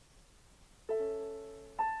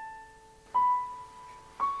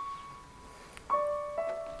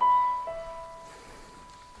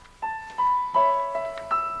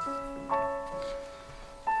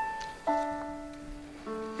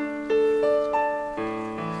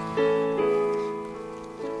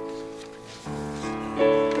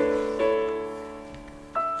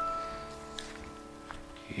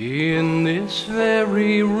this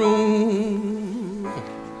very room,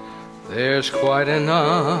 there's quite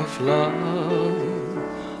enough love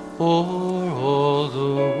for all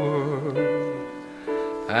the world.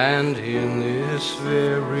 And in this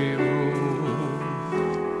very room,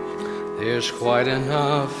 there's quite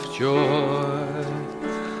enough joy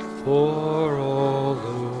for all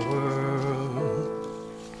the world.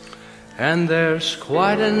 And there's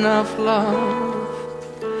quite enough love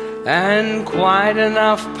and quite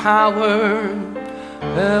enough power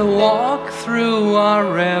to walk through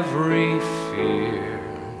our every fear.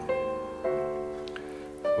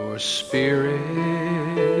 For Spirit,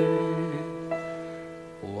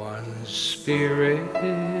 one Spirit,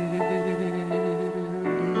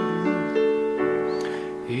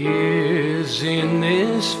 is in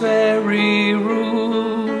this very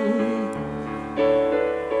room,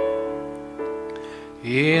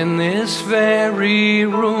 in this very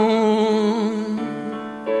room,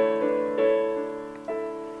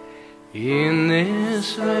 in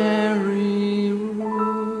this very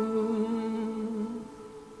room.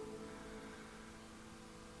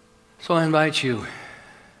 So I invite you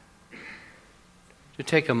to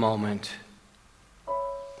take a moment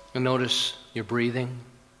and notice your breathing.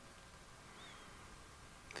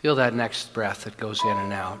 Feel that next breath that goes in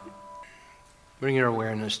and out. Bring your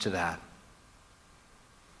awareness to that.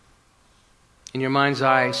 In your mind's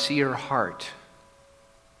eye, see your heart.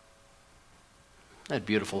 That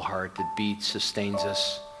beautiful heart that beats, sustains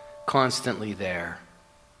us, constantly there.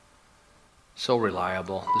 So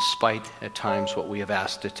reliable, despite at times what we have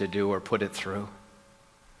asked it to do or put it through.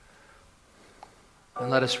 And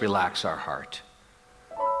let us relax our heart.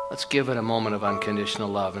 Let's give it a moment of unconditional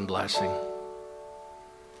love and blessing.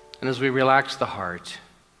 And as we relax the heart,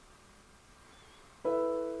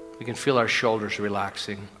 we can feel our shoulders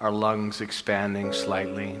relaxing, our lungs expanding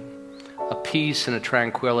slightly, a peace and a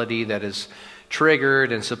tranquility that is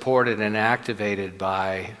triggered and supported and activated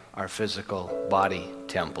by our physical body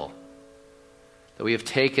temple. That we have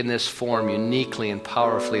taken this form uniquely and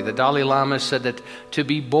powerfully. The Dalai Lama said that to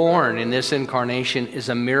be born in this incarnation is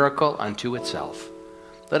a miracle unto itself.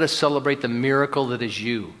 Let us celebrate the miracle that is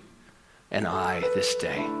you and I this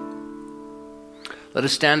day. Let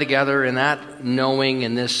us stand together in that knowing,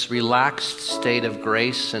 in this relaxed state of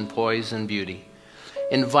grace and poise and beauty,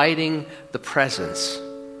 inviting the presence.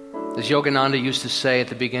 As Yogananda used to say at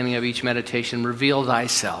the beginning of each meditation, reveal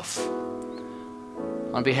thyself.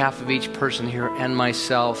 On behalf of each person here and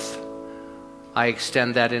myself, I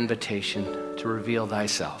extend that invitation to reveal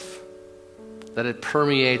thyself. That it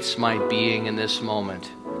permeates my being in this moment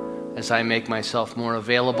as I make myself more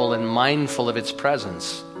available and mindful of its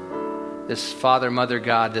presence. This Father, Mother,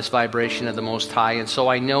 God, this vibration of the Most High. And so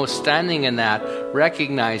I know standing in that,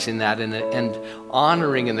 recognizing that, and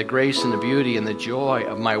honoring in the grace and the beauty and the joy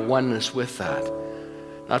of my oneness with that.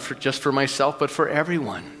 Not just for myself, but for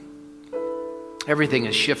everyone. Everything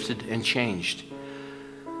has shifted and changed.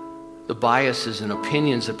 The biases and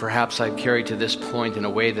opinions that perhaps I've carried to this point in a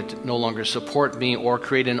way that no longer support me or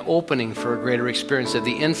create an opening for a greater experience of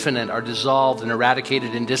the infinite are dissolved and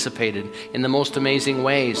eradicated and dissipated in the most amazing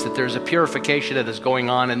ways. That there's a purification that is going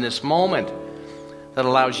on in this moment that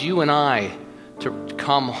allows you and I to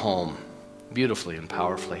come home beautifully and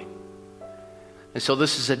powerfully. And so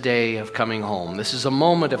this is a day of coming home. This is a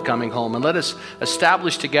moment of coming home. And let us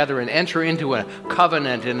establish together and enter into a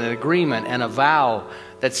covenant and an agreement and a vow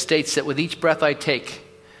that states that with each breath I take,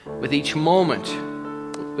 with each moment,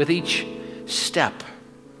 with each step,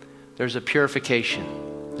 there's a purification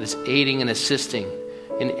that is aiding and assisting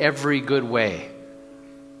in every good way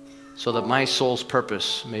so that my soul's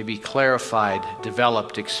purpose may be clarified,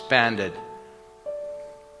 developed, expanded,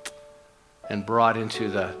 and brought into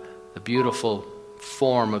the beautiful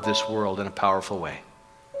form of this world in a powerful way.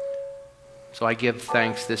 So I give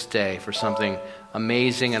thanks this day for something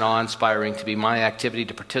amazing and awe-inspiring to be my activity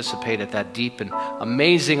to participate at that deep and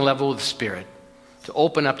amazing level of the Spirit, to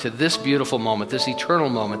open up to this beautiful moment, this eternal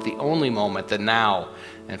moment, the only moment, the now.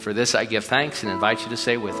 And for this I give thanks and invite you to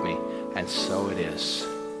say with me, and so it is.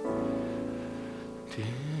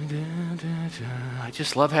 I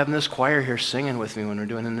just love having this choir here singing with me when we're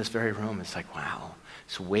doing it in this very room. It's like, wow,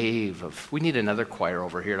 this wave of, we need another choir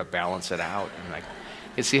over here to balance it out. And like,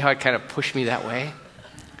 you see how it kind of pushed me that way?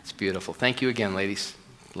 It's beautiful. Thank you again, ladies.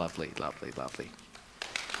 Lovely, lovely, lovely.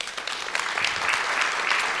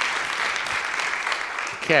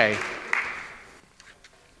 Okay.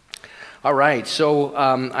 All right. So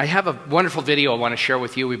I have a wonderful video I want to share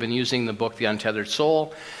with you. We've been using the book, The Untethered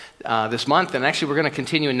Soul. this month, and actually we're going to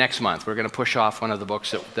continue next month. We're going to push off one of the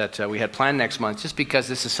books that we had planned next month, just because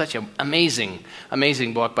this is such an amazing,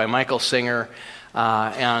 amazing book by Michael Singer,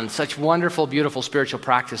 and such wonderful, beautiful spiritual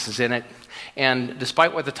practices in it. And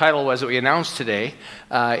despite what the title was that we announced today,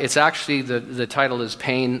 it's actually, the title is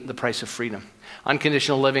Pain, the Price of Freedom.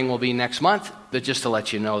 Unconditional Living will be next month, but just to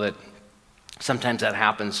let you know that sometimes that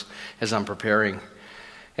happens as I'm preparing.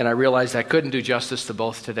 And I realized I couldn't do justice to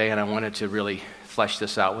both today, and I wanted to really flesh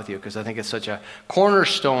this out with you because I think it's such a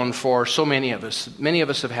cornerstone for so many of us. Many of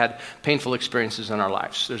us have had painful experiences in our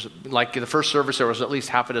lives. There's, like the first service, there was at least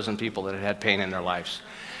half a dozen people that had had pain in their lives.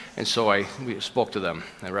 And so we spoke to them.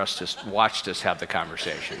 The rest just watched us have the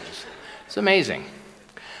conversation. It's amazing.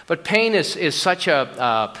 But pain is such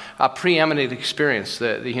a preeminent experience.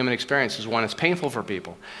 The human experience is one that's painful for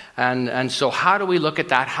people. And so how do we look at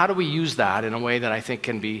that? How do we use that in a way that I think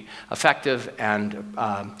can be effective and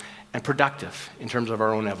productive in terms of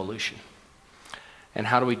our own evolution? And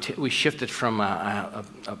how do we shift it from a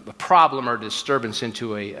problem or disturbance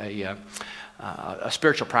into a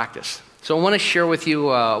spiritual practice? So I want to share with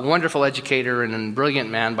you a wonderful educator and a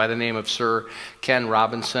brilliant man by the name of Sir Ken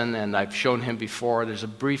Robinson, and I've shown him before. There's a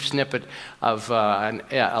brief snippet of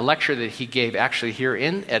a lecture that he gave actually here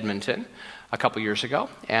in Edmonton a couple years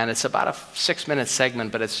ago, and it's about a 6-minute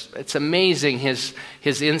segment, but it's amazing his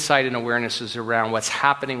insight and awarenesses around what's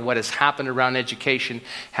happening, what has happened around education,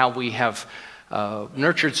 how we have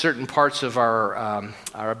nurtured certain parts of our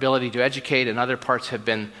ability to educate, and other parts have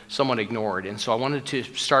been somewhat ignored. And so I wanted to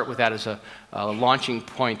start with that as a launching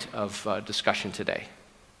point of discussion today.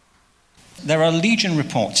 There are legion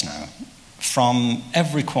reports now from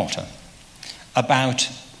every quarter about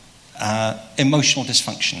emotional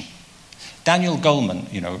dysfunction. Daniel Goleman,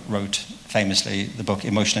 wrote famously the book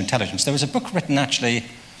Emotional Intelligence. There was a book written actually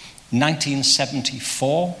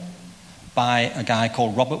 1974 by a guy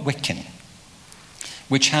called Robert Witkin,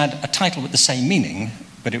 which had a title with the same meaning,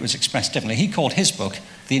 but it was expressed differently. He called his book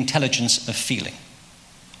The Intelligence of Feeling.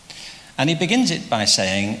 And he begins it by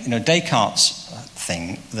saying, Descartes'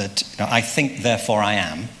 thing that, I think, therefore I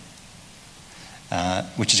am,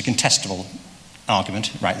 which is a contestable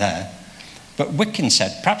argument right there. But Witkin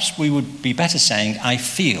said, perhaps we would be better saying, I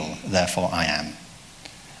feel, therefore I am.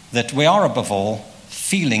 That we are, above all,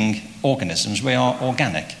 feeling organisms, we are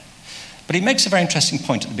organic. But he makes a very interesting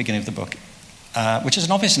point at the beginning of the book, which is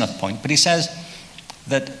an obvious enough point, but he says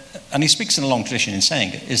that, and he speaks in a long tradition in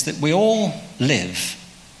saying it, is that we all live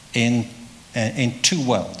in two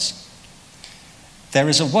worlds. There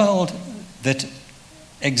is a world that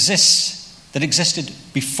existed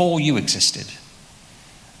before you existed,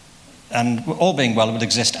 and all being well, it will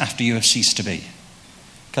exist after you have ceased to be.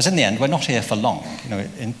 Because in the end, we're not here for long.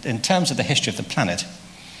 In terms of the history of the planet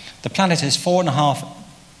is 4.5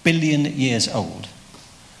 billion years old.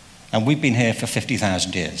 And we've been here for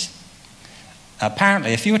 50,000 years.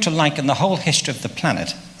 Apparently, if you were to liken the whole history of the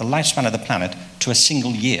planet, the lifespan of the planet, to a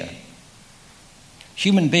single year,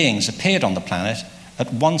 human beings appeared on the planet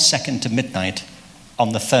at 1 second to midnight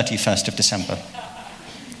on the 31st of December.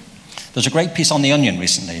 There's a great piece on The Onion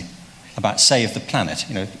recently about Save the Planet,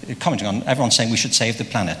 commenting on everyone saying we should save the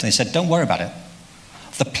planet. And they said, don't worry about it.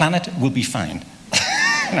 The planet will be fine.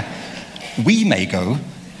 We may go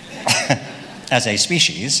as a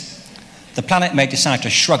species. The planet may decide to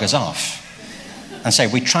shrug us off and say,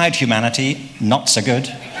 we tried humanity, not so good.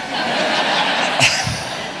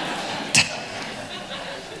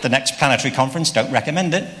 The next planetary conference, don't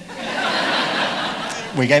recommend it.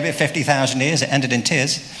 We gave it 50,000 years, it ended in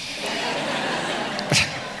tears.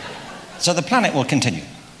 So the planet will continue.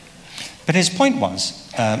 But his point was,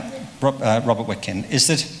 Robert Witkin, is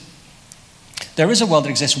that there is a world that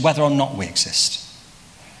exists whether or not we exist.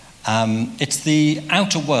 It's the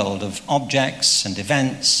outer world of objects and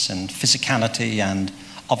events and physicality and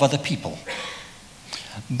of other people.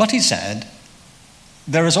 But he said,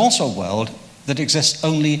 there is also a world that exists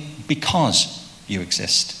only because you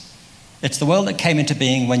exist. It's the world that came into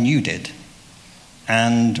being when you did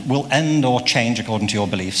and will end or change according to your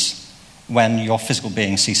beliefs when your physical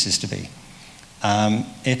being ceases to be.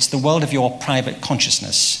 It's the world of your private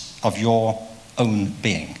consciousness, of your own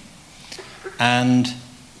being. And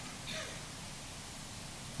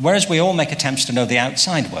whereas we all make attempts to know the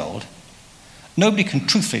outside world, nobody can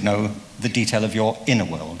truthfully know the detail of your inner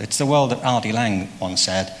world. It's the world that R.D. Laing once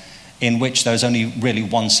said, in which there's only really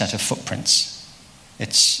one set of footprints.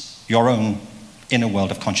 It's your own inner world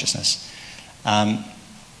of consciousness.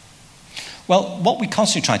 Well, what we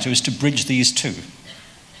constantly try to do is to bridge these two.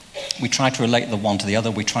 We try to relate the one to the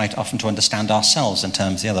other. We try often to understand ourselves in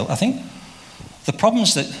terms of the other. I think the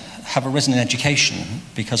problems that have arisen in education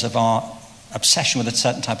because of our obsession with a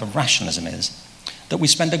certain type of rationalism is that we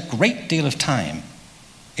spend a great deal of time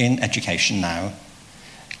in education now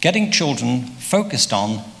getting children focused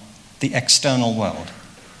on the external world,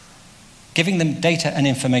 giving them data and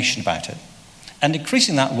information about it. And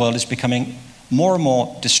increasingly that world is becoming more and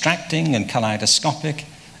more distracting and kaleidoscopic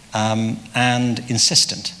and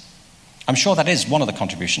insistent. I'm sure that is one of the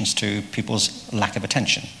contributions to people's lack of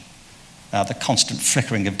attention, the constant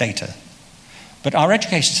flickering of data. But our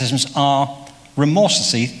education systems are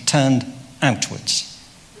remorselessly turned outwards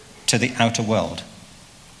to the outer world.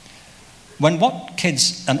 When what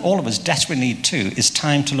kids and all of us desperately need too is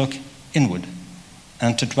time to look inward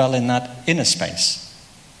and to dwell in that inner space,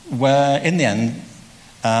 where in the end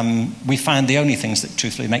we find the only things that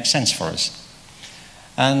truthfully make sense for us.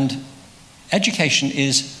 And education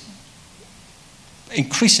is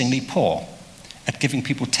increasingly poor at giving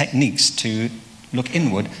people techniques to look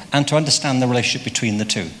inward and to understand the relationship between the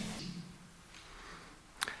two.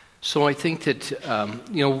 So I think that,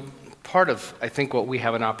 part of, I think what we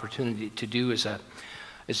have an opportunity to do as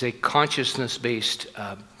a consciousness-based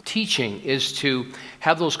teaching is to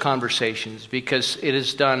have those conversations, because it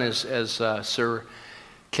is done, as Sir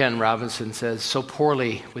Ken Robinson says, so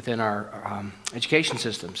poorly within our education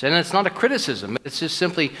systems. And it's not a criticism. It's just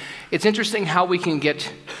simply, it's interesting how we can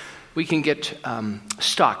get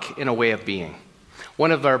stuck in a way of being.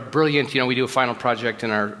 One of our brilliant, we do a final project in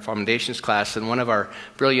our foundations class, and one of our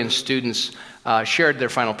brilliant students shared their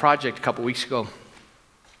final project a couple weeks ago.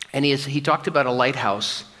 And he talked about a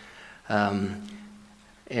lighthouse, and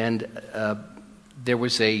there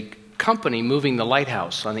was a company moving the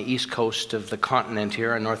lighthouse on the east coast of the continent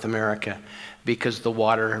here in North America because the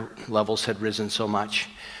water levels had risen so much,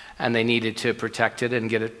 and they needed to protect it and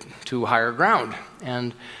get it to higher ground.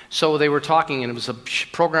 And so they were talking, and it was a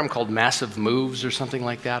program called Massive Moves or something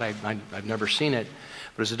like that. I've never seen it,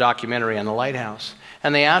 but it was a documentary on the lighthouse.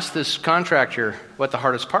 And they asked this contractor what the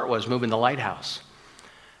hardest part was, moving the lighthouse.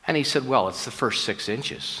 And he said, well, it's the first 6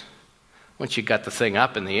 inches. Once you got the thing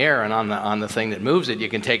up in the air and on the thing that moves it, you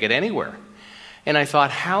can take it anywhere. And I thought,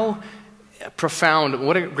 how profound,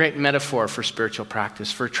 what a great metaphor for spiritual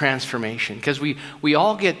practice, for transformation. Because we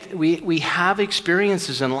all we have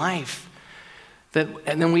experiences in life,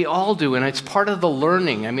 and then we all do, and it's part of the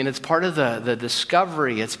learning. I mean, it's part of the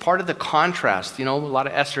discovery. It's part of the contrast. A lot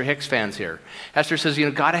of Esther Hicks fans here. Esther says,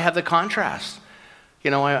 got to have the contrast.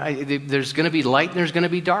 There's going to be light and there's going to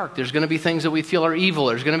be dark. There's going to be things that we feel are evil.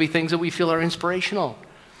 There's going to be things that we feel are inspirational.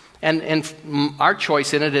 And our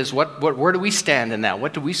choice in it is where do we stand in that?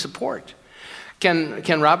 What do we support?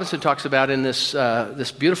 Ken Robinson talks about in this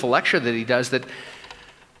beautiful lecture that he does that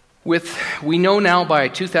we know now by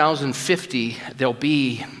 2050 there'll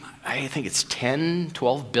be, I think it's 10,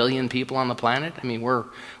 12 billion people on the planet. I mean, we're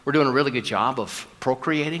doing a really good job of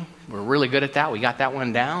procreating. We're really good at that. We got that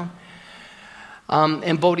one down.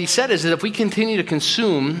 And what he said is that if we continue to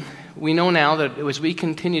consume, we know now that as we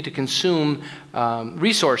continue to consume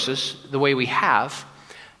resources the way we have,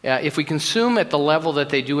 if we consume at the level that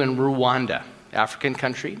they do in Rwanda, African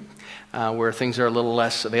country, where things are a little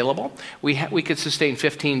less available, we could sustain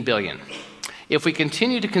 15 billion. If we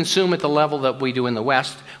continue to consume at the level that we do in the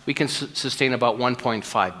West, we can sustain about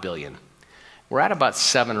 1.5 billion. We're at about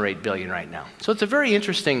 7 or 8 billion right now. So it's a very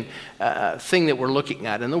interesting thing that we're looking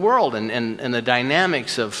at in the world and the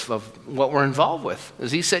dynamics of what we're involved with.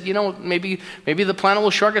 As he said, maybe the planet will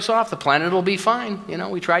shrug us off. The planet will be fine.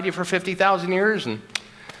 We tried you for 50,000 years, and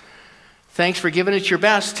thanks for giving it your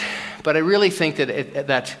best. But I really think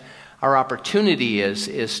that our opportunity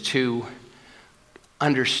is to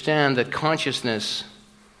understand that consciousness,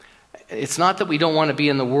 it's not that we don't want to be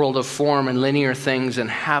in the world of form and linear things and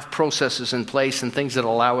have processes in place and things that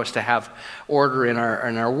allow us to have order in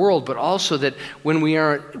our world, but also that when we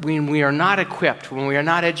are not equipped, when we are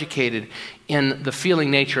not educated in the feeling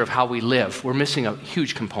nature of how we live, we're missing a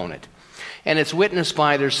huge component. And it's witnessed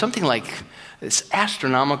by, there's something like this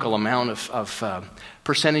astronomical amount of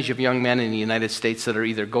percentage of young men in the United States that are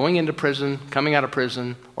either going into prison, coming out of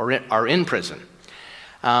prison, or are in prison.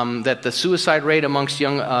 That the suicide rate amongst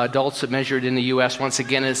young adults measured in the U.S. once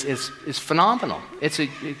again is phenomenal. It's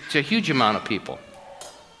a huge amount of people.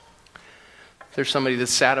 There's somebody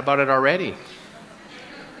that's sad about it already.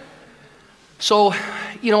 So,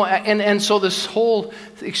 and so this whole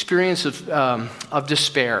experience of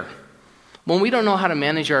despair, when we don't know how to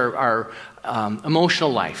manage our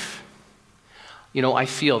emotional life, I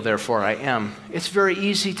feel, therefore I am. It's very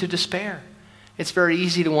easy to despair. It's very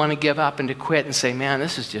easy to want to give up and to quit and say, man,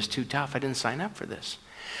 this is just too tough. I didn't sign up for this.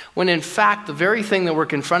 When in fact, the very thing that we're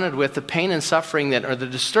confronted with, the pain and suffering that are the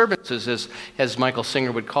disturbances, as Michael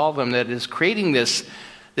Singer would call them, that is creating this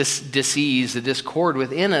this dis-ease, the discord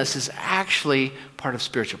within us is actually part of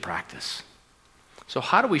spiritual practice. So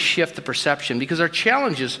how do we shift the perception? Because what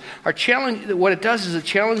it does is it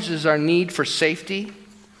challenges our need for safety. Do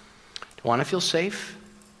you want to feel safe?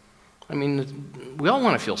 I mean, we all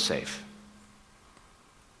want to feel safe.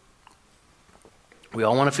 We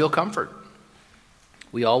all want to feel comfort.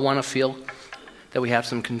 We all want to feel that we have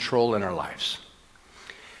some control in our lives.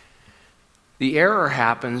 The error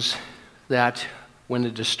happens that when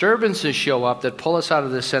the disturbances show up that pull us out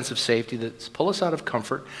of this sense of safety, that pull us out of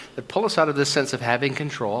comfort, that pull us out of this sense of having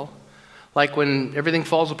control, like when everything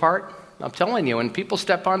falls apart, I'm telling you, when people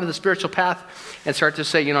step onto the spiritual path and start to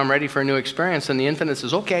say, I'm ready for a new experience, and the infinite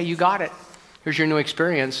says, okay, you got it. Here's your new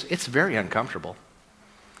experience. It's very uncomfortable.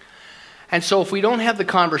 And so if we don't have the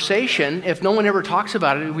conversation, if no one ever talks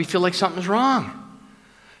about it, we feel like something's wrong.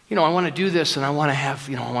 I want to do this, and I want to have,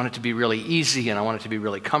 I want it to be really easy, and I want it to be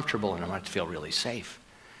really comfortable, and I want it to feel really safe.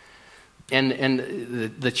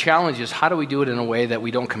 And the challenge is, how do we do it in a way that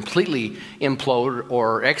we don't completely implode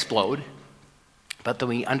or explode, but that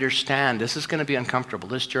we understand this is going to be uncomfortable.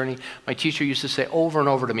 This journey, my teacher used to say over and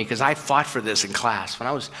over to me, because I fought for this in class.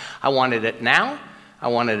 I wanted it now. I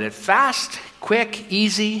wanted it fast, quick,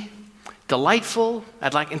 easy, delightful.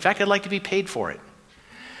 I'd like to be paid for it.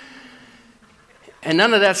 And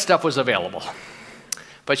none of that stuff was available.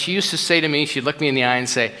 But she used to say to me, she'd look me in the eye and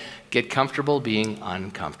say, get comfortable being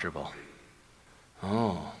uncomfortable.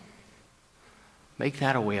 Oh, make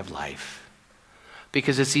that a way of life.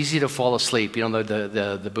 Because it's easy to fall asleep.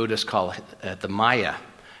 The Buddhists call it the Maya.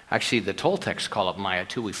 Actually, the Toltecs call it Maya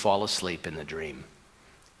too. We fall asleep in the dream.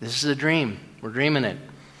 This is a dream. We're dreaming it.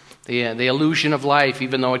 The illusion of life,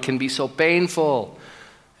 even though it can be so painful.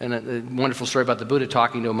 And a wonderful story about the Buddha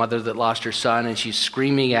talking to a mother that lost her son, and she's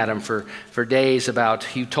screaming at him for days about,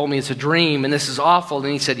 he told me it's a dream, and this is awful.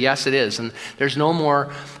 And he said, yes, it is. And there's no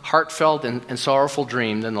more heartfelt and sorrowful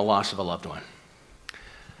dream than the loss of a loved one.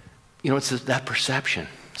 It's that perception.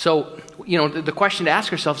 So, the question to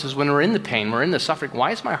ask ourselves is, when we're in the pain, we're in the suffering, why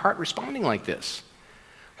is my heart responding like this?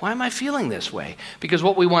 Why am I feeling this way? Because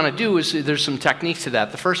what we want to do is, there's some techniques to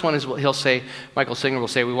that. The first one is what Michael Singer will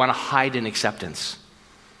say, we want to hide in acceptance.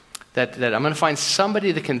 That I'm going to find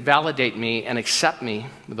somebody that can validate me and accept me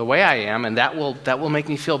the way I am, and that will make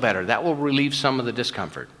me feel better. That will relieve some of the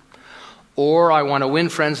discomfort. Or I want to win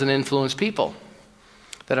friends and influence people.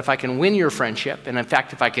 That if I can win your friendship, and in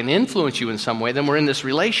fact, if I can influence you in some way, then we're in this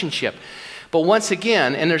relationship. But once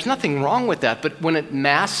again, and there's nothing wrong with that, but when it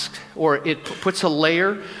masks or it puts a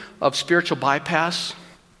layer of spiritual bypass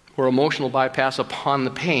or emotional bypass upon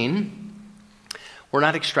the pain, we're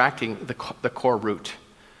not extracting the core root.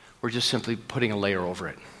 We're just simply putting a layer over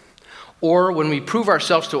it. Or when we prove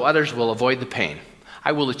ourselves to others, we'll avoid the pain.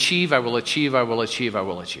 I will achieve, I will achieve, I will achieve, I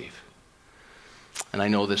will achieve. And I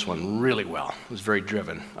know this one really well. I was very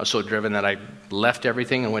driven. I was so driven that I left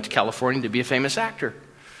everything and went to California to be a famous actor.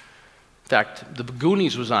 In fact, The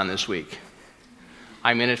Goonies was on this week.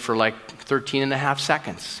 I'm in it for like 13 and a half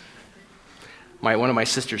seconds. One of my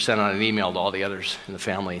sisters sent out an email to all the others in the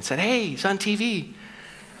family and said, hey, he's on TV.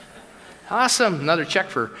 Awesome. Another check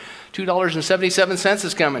for $2.77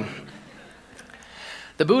 is coming.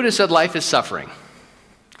 The Buddha said life is suffering.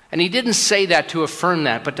 And he didn't say that to affirm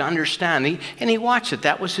that, but to understand. And he watched it.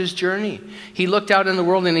 That was his journey. He looked out in the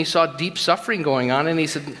world and he saw deep suffering going on, and he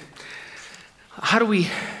said, how do we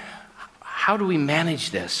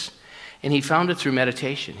manage this? And he found it through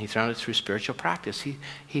meditation. He found it through spiritual practice.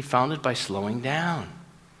 He found it by slowing down.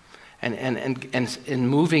 And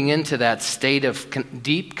moving into that state of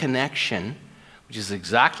deep connection, which is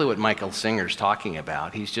exactly what Michael Singer's talking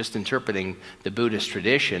about. He's just interpreting the Buddhist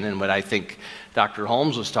tradition and what I think Dr.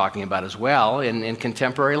 Holmes was talking about as well in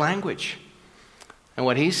contemporary language. And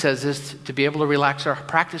what he says is to be able to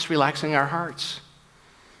practice relaxing our hearts.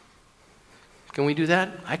 Can we do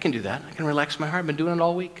that? I can do that. I can relax my heart. I've been doing it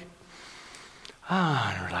all week.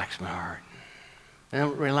 And relax my heart.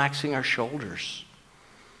 And relaxing our shoulders.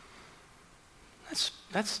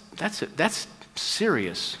 That's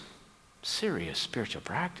serious spiritual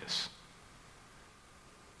practice.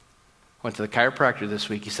 Went to the chiropractor this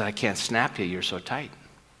week. He said, I can't snap you. You're so tight.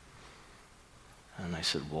 And I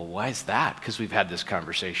said, well, why is that? Because we've had this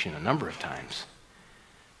conversation a number of times.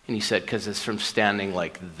 And he said, because it's from standing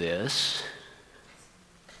like this.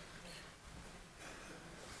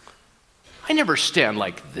 I never stand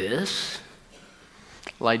like this.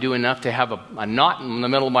 Well, I do enough to have a knot in the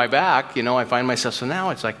middle of my back, I find myself, so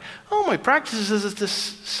now it's like, my practice is to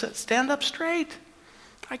stand up straight.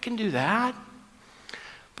 I can do that.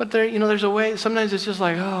 But there's a way, sometimes it's just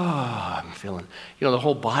like, I'm feeling, the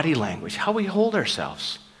whole body language, how we hold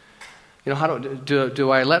ourselves. You know, how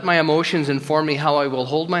do I let my emotions inform me how I will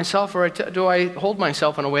hold myself, or do I hold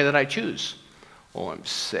myself in a way that I choose? Oh, I'm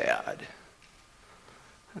sad.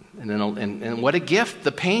 And what a gift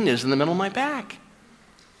the pain is in the middle of my back.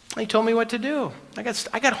 He told me what to do. I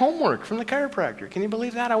got homework from the chiropractor. Can you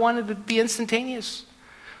believe that? I wanted it to be instantaneous.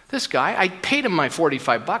 This guy, I paid him my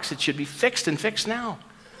 $45. It should be fixed and fixed now.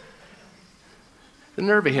 The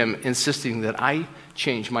nerve of him insisting that I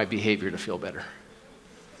change my behavior to feel better.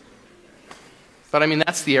 But I mean,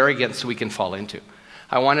 that's the arrogance we can fall into.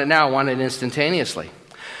 I want it now. I want it instantaneously.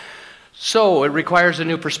 So it requires a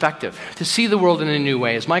new perspective, to see the world in a new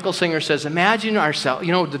way. As Michael Singer says, imagine ourselves,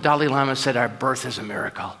 you know, the Dalai Lama said our birth is a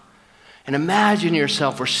miracle. And imagine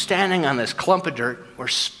yourself, we're standing on this clump of dirt, we're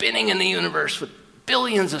spinning in the universe with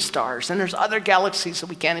billions of stars, and there's other galaxies that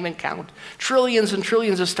we can't even count. Trillions and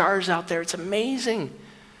trillions of stars out there. It's amazing.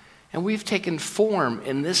 And we've taken form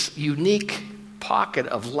in this unique pocket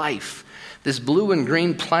of life, this blue and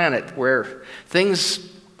green planet where things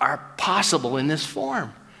are possible in this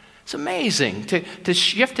form. It's amazing to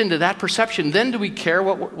shift into that perception. Then do we care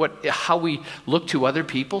how we look to other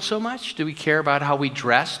people so much? Do we care about how we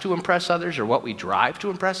dress to impress others, or what we drive to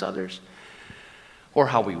impress others? Or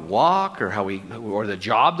how we walk, or the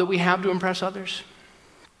job that we have to impress others?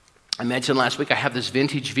 I mentioned last week I have this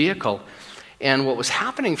vintage vehicle, and what was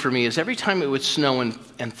happening for me is every time it would snow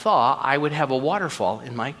and thaw, I would have a waterfall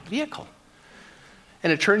in my vehicle.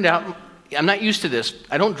 And it turned out, I'm not used to this.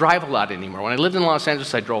 I don't drive a lot anymore. When I lived in Los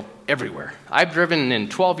Angeles, I drove everywhere. I've driven in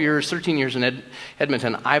 13 years in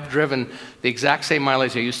Edmonton, I've driven the exact same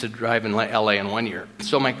mileage I used to drive in LA in 1 year.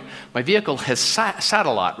 So my vehicle has sat a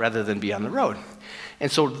lot rather than be on the road. And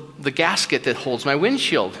so the gasket that holds my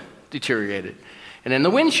windshield deteriorated. And then the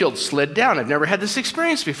windshield slid down. I've never had this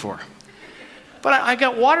experience before. But I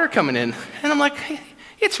got water coming in, and I'm like, hey,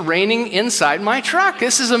 it's raining inside my truck.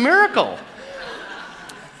 This is a miracle.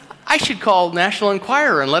 I should call National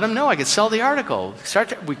Enquirer and let them know I could sell the article.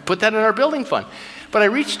 We put that in our building fund. But I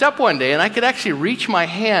reached up one day, and I could actually reach my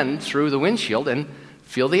hand through the windshield and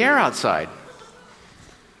feel the air outside.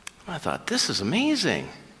 I thought, this is amazing.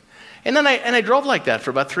 And then I drove like that for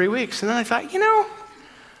about 3 weeks. And then I thought,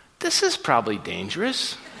 this is probably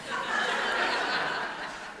dangerous.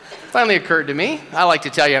 Finally occurred to me. I like to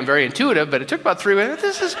tell you I'm very intuitive, but it took about 3 weeks.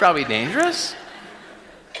 This is probably dangerous.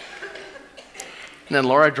 And then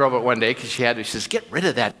Laura drove it one day because she says, get rid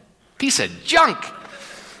of that piece of junk.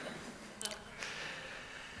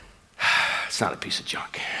 It's not a piece of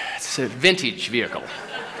junk. It's a vintage vehicle.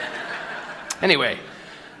 Anyway,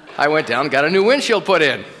 I went down and got a new windshield put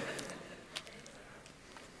in.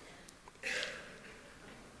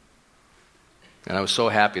 And I was so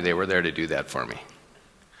happy they were there to do that for me.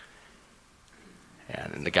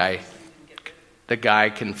 And the guy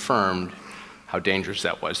confirmed how dangerous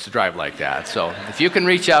that was to drive like that. So if you can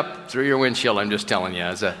reach up through your windshield, I'm just telling you,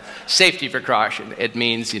 as a safety precaution, it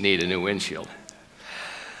means you need a new windshield.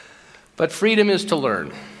 But freedom is to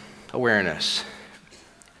learn, awareness.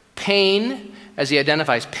 Pain, as he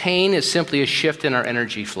identifies, pain is simply a shift in our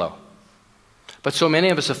energy flow. But so many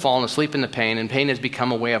of us have fallen asleep in the pain, and pain has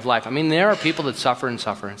become a way of life. I mean, there are people that suffer and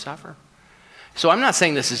suffer and suffer. So I'm not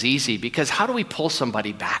saying this is easy, because how do we pull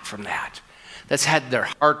somebody back from that? That's had their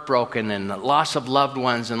heart broken, and the loss of loved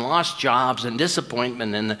ones, and lost jobs, and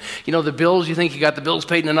disappointment, and the bills, you think you got the bills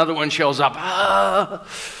paid, and another one shows up.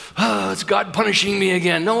 It's God punishing me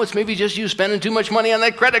again. No, it's maybe just you spending too much money on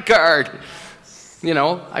that credit card.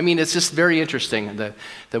 It's just very interesting,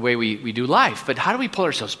 the way we do life. But how do we pull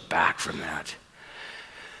ourselves back from that?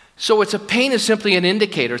 So pain is simply an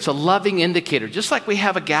indicator. It's a loving indicator. Just like we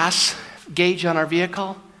have a gas gauge on our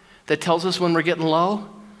vehicle that tells us when we're getting low.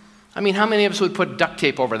 I mean, how many of us would put duct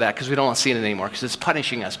tape over that because we don't want to see it anymore, because it's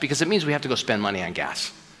punishing us, because it means we have to go spend money on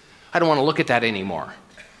gas. I don't want to look at that anymore.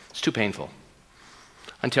 It's too painful.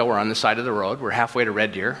 Until we're on the side of the road, we're halfway to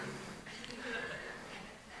Red Deer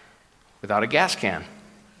without a gas can.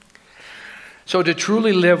 So to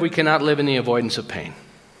truly live, we cannot live in the avoidance of pain.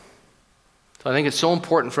 So I think it's so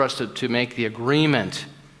important for us to make the agreement,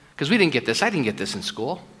 because we didn't get this. I didn't get this in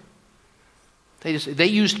school. They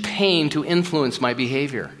used pain to influence my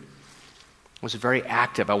behavior. I was very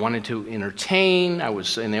active. I wanted to entertain.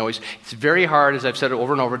 It's very hard, as I've said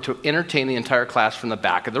over and over, to entertain the entire class from the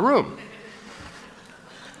back of the room.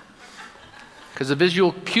 Because the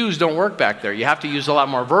visual cues don't work back there. You have to use a lot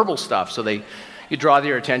more verbal stuff. So you draw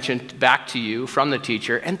their attention back to you from the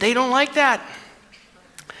teacher, and they don't like that.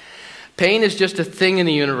 Pain is just a thing in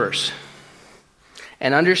the universe.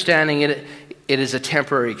 And understanding it is a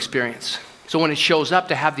temporary experience. So when it shows up,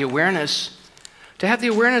 to have the awareness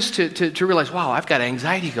to realize, wow, I've got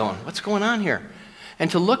anxiety going. What's going on here?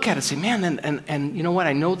 And to look at it and say, man, and you know what?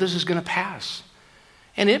 I know this is going to pass.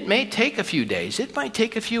 And it may take a few days. It might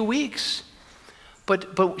take a few weeks.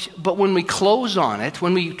 But when we close on it,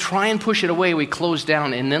 when we try and push it away, we close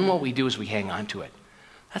down, and then what we do is we hang on to it.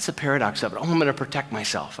 That's the paradox of it. Oh, I'm going to protect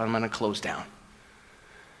myself. I'm going to close down.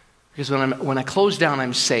 Because when I close down,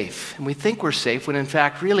 I'm safe. And we think we're safe, when in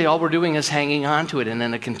fact, really all we're doing is hanging on to it, and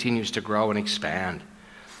then it continues to grow and expand.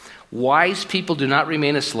 Wise people do not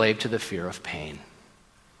remain a slave to the fear of pain.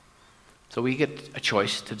 So we get a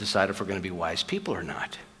choice to decide if we're going to be wise people or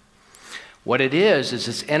not. What it is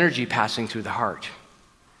it's energy passing through the heart.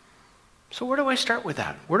 So where do I start with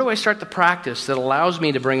that? Where do I start the practice that allows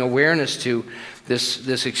me to bring awareness to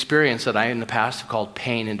this experience that I in the past have called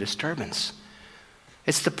pain and disturbance?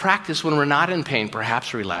 It's the practice when we're not in pain,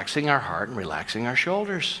 perhaps relaxing our heart and relaxing our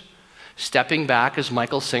shoulders. Stepping back, as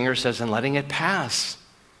Michael Singer says, and letting it pass.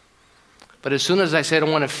 But as soon as I say, I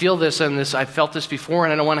don't want to feel this and this, I felt this before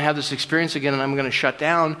and I don't want to have this experience again and I'm going to shut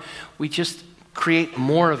down, we just create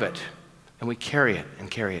more of it. And we carry it and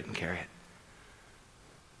carry it and carry it.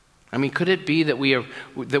 I mean, could it be that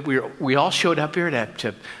we all showed up here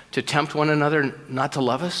to tempt one another not to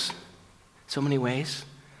love us? So many ways.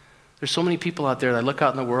 There's so many people out there that I look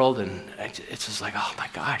out in the world and it's just like, oh my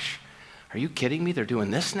gosh, are you kidding me? They're doing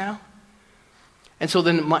this now? And so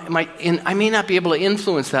then I may not be able to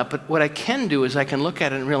influence that, but what I can do is I can look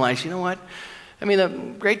at it and realize, you know what? I mean, a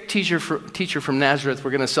great teacher from Nazareth,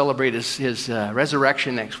 we're going to celebrate his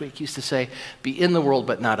resurrection next week, he used to say, be in the world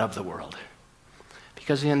but not of the world.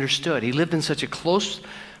 Because he understood. He lived in such a close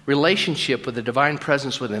relationship with the divine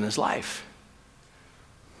presence within his life.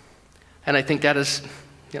 And I think that is,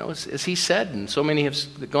 as he said, and so many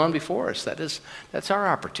have gone before us, that's our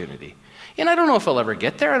opportunity. And I don't know if I'll ever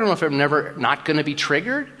get there. I don't know if I'm never not going to be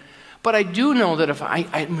triggered. But I do know that if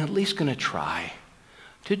I'm at least going to try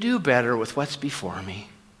to do better with what's before me.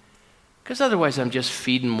 Because otherwise I'm just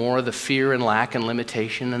feeding more of the fear and lack and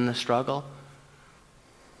limitation and the struggle.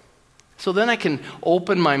 So then I can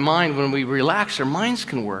open my mind. When we relax, our minds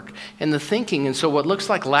can work and the thinking. And so what looks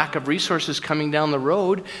like lack of resources coming down the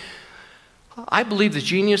road, I believe the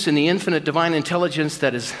genius and the infinite divine intelligence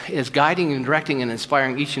that is guiding and directing and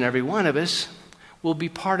inspiring each and every one of us will be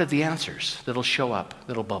part of the answers that'll show up,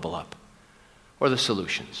 that'll bubble up, or the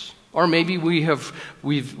solutions. Or maybe we've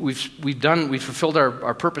fulfilled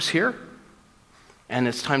our purpose here, and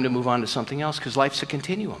it's time to move on to something else because life's a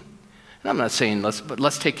continuum. And I'm not saying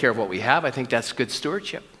let's take care of what we have. I think that's good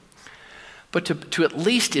stewardship. But to at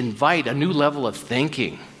least invite a new level of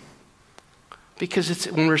thinking. Because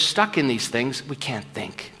when we're stuck in these things, we can't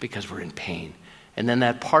think because we're in pain. And then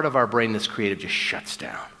that part of our brain that's creative just shuts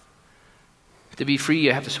down. To be free, we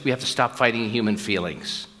have to stop fighting human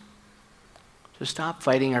feelings. To stop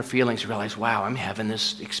fighting our feelings, realize, wow, I'm having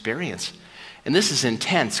this experience. And this is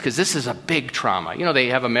intense because this is a big trauma. They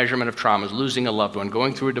have a measurement of traumas: losing a loved one,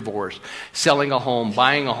 going through a divorce, selling a home,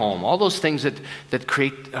 buying a home, all those things that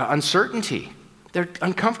create uncertainty. They're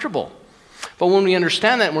uncomfortable. But when we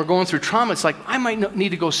understand that and we're going through trauma, it's like, I might need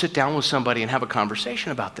to go sit down with somebody and have a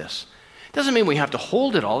conversation about this. It doesn't mean we have to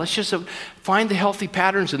hold it all. It's just find the healthy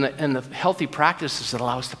patterns and the healthy practices that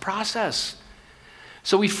allow us to process.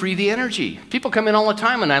 So we free the energy. People come in all the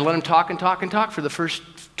time and I let them talk and talk and talk for the first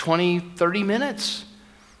 20, 30 minutes.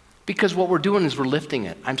 Because what we're doing is we're lifting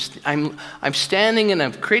it. I'm standing and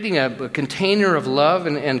I'm creating a container of love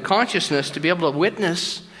and consciousness to be able to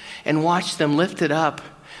witness and watch them lift it up.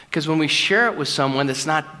 Because when we share it with someone that's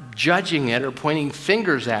not judging it or pointing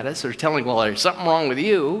fingers at us or telling, well, there's something wrong with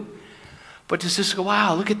you, but to just go,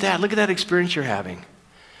 wow, look at that experience you're having.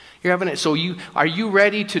 You're having it. So are you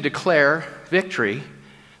ready to declare victory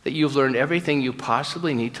that you've learned everything you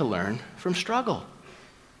possibly need to learn from struggle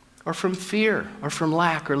or from fear or from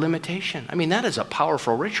lack or limitation? I mean, that is a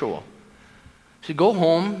powerful ritual. So go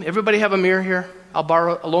home. Everybody have a mirror here? I'll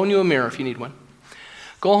loan you a mirror if you need one.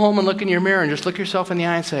 Go home and look in your mirror and just look yourself in the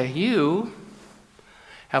eye and say, you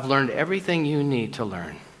have learned everything you need to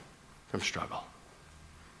learn from struggle.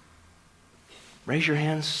 Raise your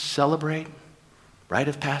hands, celebrate, rite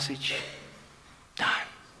of passage, done.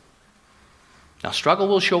 Now struggle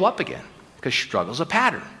will show up again because struggle's a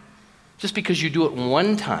pattern. Just because you do it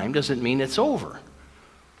one time doesn't mean it's over.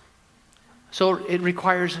 So it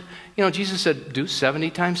requires, Jesus said, do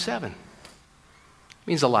 70 times 7. It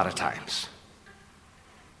means a lot of times.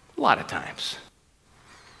 A lot of times.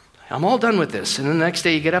 I'm all done with this. And then the next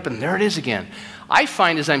day you get up and there it is again. I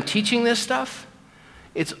find as I'm teaching this stuff,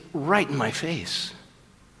 it's right in my face.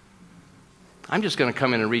 I'm just going to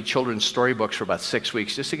come in and read children's storybooks for about 6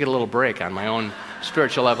 weeks just to get a little break on my own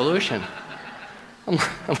spiritual evolution. I'm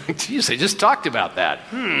like, geez, I just talked about that.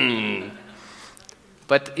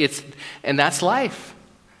 And that's life.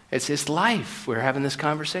 It's life. We're having this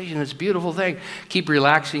conversation. It's a beautiful thing. Keep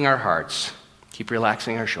relaxing our hearts. Keep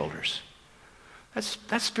relaxing our shoulders.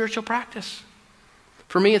 That's spiritual practice.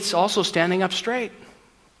 For me, it's also standing up straight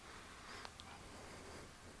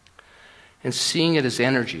and seeing it as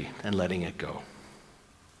energy and letting it go.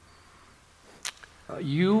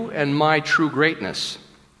 You and my true greatness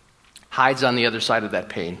hides on the other side of that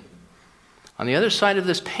pain. On the other side of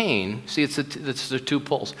this pain, see, it's the two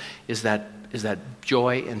poles, is that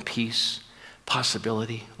joy and peace,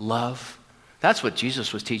 possibility, love. That's what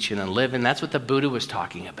Jesus was teaching and living. That's what the Buddha was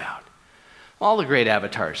talking about. All the great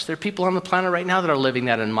avatars. There are people on the planet right now that are living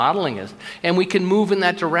that and modeling it. And we can move in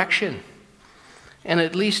that direction and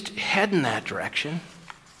at least head in that direction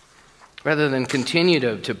rather than continue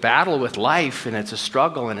to battle with life, and it's a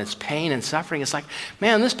struggle and it's pain and suffering. It's like,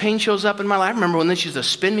 man, this pain shows up in my life. I remember when this used to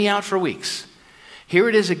spin me out for weeks. Here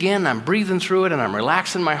it is again. I'm breathing through it and I'm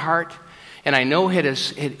relaxing my heart, and I know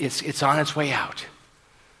it's on its way out.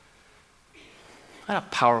 What a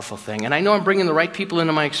powerful thing. And I know I'm bringing the right people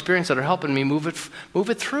into my experience that are helping me move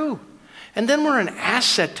it through. And then we're an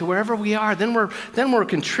asset to wherever we are. Then we're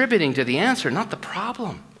contributing to the answer, not the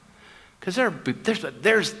problem. Because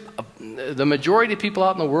there's the majority of people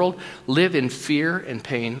out in the world live in fear and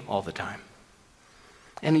pain all the time.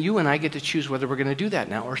 And you and I get to choose whether we're going to do that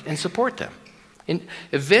now and support them. And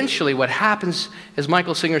eventually what happens, as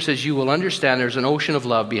Michael Singer says, you will understand there's an ocean of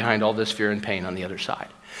love behind all this fear and pain on the other side.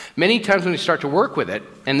 Many times when we start to work with it,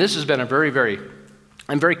 and this has been I'm very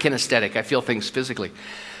kinesthetic. I feel things physically.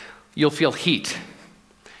 You'll feel heat.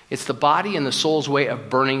 It's the body and the soul's way of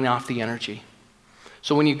burning off the energy.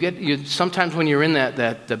 So when sometimes when you're in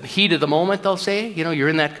the heat of the moment, they'll say, you're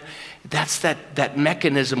in that's that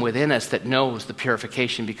mechanism within us that knows the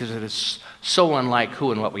purification, because it is so unlike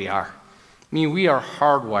who and what we are. I mean, we are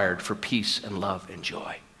hardwired for peace and love and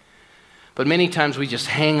joy. But many times we just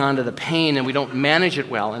hang on to the pain and we don't manage it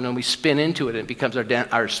well, and then we spin into it and it becomes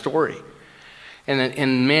our story.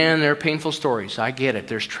 And man, there are painful stories. I get it.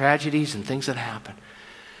 There's tragedies and things that happen.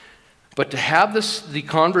 But to have the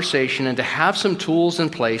conversation and to have some tools in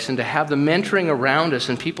place and to have the mentoring around us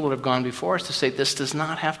and people that have gone before us to say this does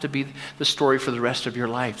not have to be the story for the rest of your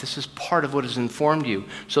life. This is part of what has informed you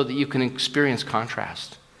so that you can experience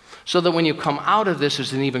contrast. So that when you come out of this,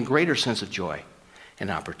 there's an even greater sense of joy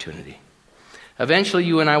and opportunity. Eventually,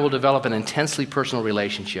 you and I will develop an intensely personal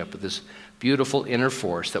relationship with this beautiful inner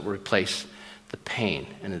force that will replace the pain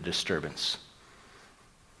and the disturbance.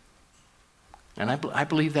 And I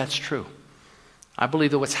believe that's true. I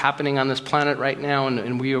believe that what's happening on this planet right now,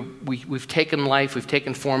 and we've taken life, we've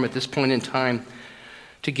taken form at this point in time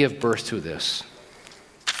to give birth to this.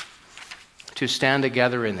 To stand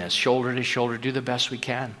together in this, shoulder to shoulder, do the best we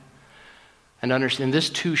can. And understand this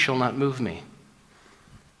too shall not move me.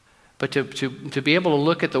 But to be able to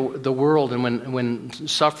look at the world, and when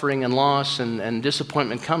suffering and loss and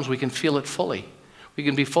disappointment comes, we can feel it fully. We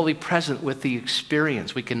can be fully present with the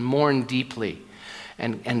experience. We can mourn deeply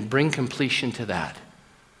and bring completion to that.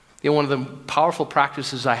 One of the powerful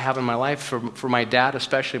practices I have in my life, for my dad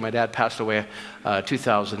especially, my dad passed away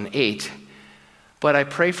 2008, but I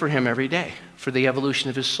pray for him every day, for the evolution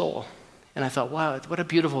of his soul. And I thought, wow, what a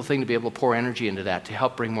beautiful thing to be able to pour energy into that, to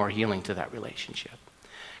help bring more healing to that relationship.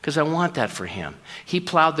 Because I want that for him. He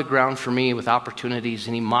plowed the ground for me with opportunities,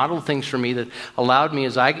 and he modeled things for me that allowed me,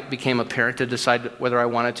 as I became a parent, to decide whether I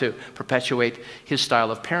wanted to perpetuate his style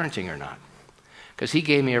of parenting or not. Because he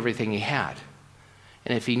gave me everything he had.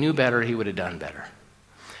 And if he knew better, he would have done better.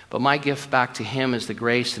 But my gift back to him is the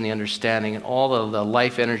grace and the understanding and all of the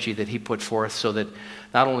life energy that he put forth so that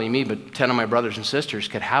not only me, but 10 of my brothers and sisters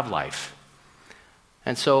could have life.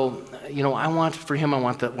 And so, I want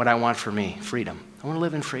what I want for me, freedom. I want to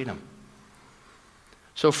live in freedom.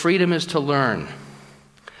 So freedom is to learn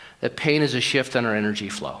that pain is a shift in our energy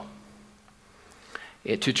flow.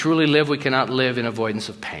 To truly live, we cannot live in avoidance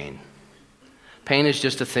of pain. Pain is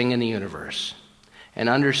just a thing in the universe. And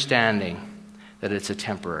understanding that it's a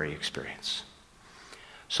temporary experience.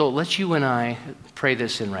 So let's you and I pray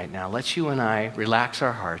this in right now. Let's you and I relax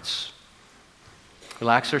our hearts,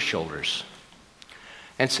 relax our shoulders,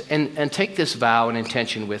 and take this vow and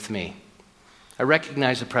intention with me. I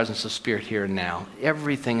recognize the presence of Spirit here and now.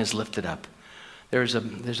 Everything is lifted up. There's a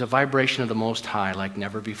vibration of the Most High like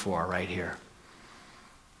never before right here.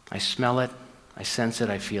 I smell it, I sense it,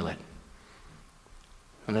 I feel it.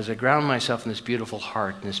 And as I ground myself in this beautiful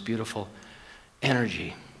heart and this beautiful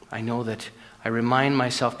energy, I know that I remind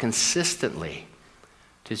myself consistently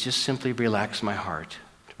to just simply relax my heart,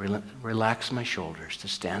 to relax my shoulders, to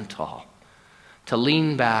stand tall, to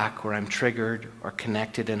lean back where I'm triggered or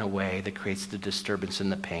connected in a way that creates the disturbance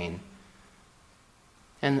and the pain.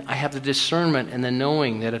 And I have the discernment and the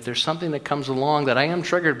knowing that if there's something that comes along that I am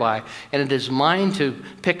triggered by, and it is mine to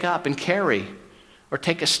pick up and carry or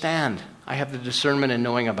take a stand, I have the discernment and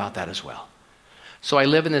knowing about that as well. So I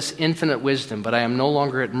live in this infinite wisdom, but I am no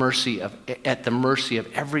longer at the mercy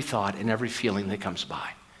of every thought and every feeling that comes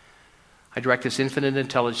by. I direct this infinite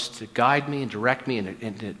intelligence to guide me and direct me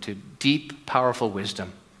into deep, powerful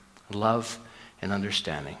wisdom, love, and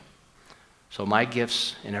understanding. So my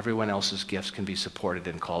gifts and everyone else's gifts can be supported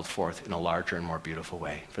and called forth in a larger and more beautiful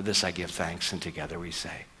way. For this I give thanks, and together we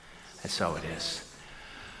say, and so it is.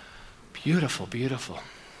 Beautiful, beautiful.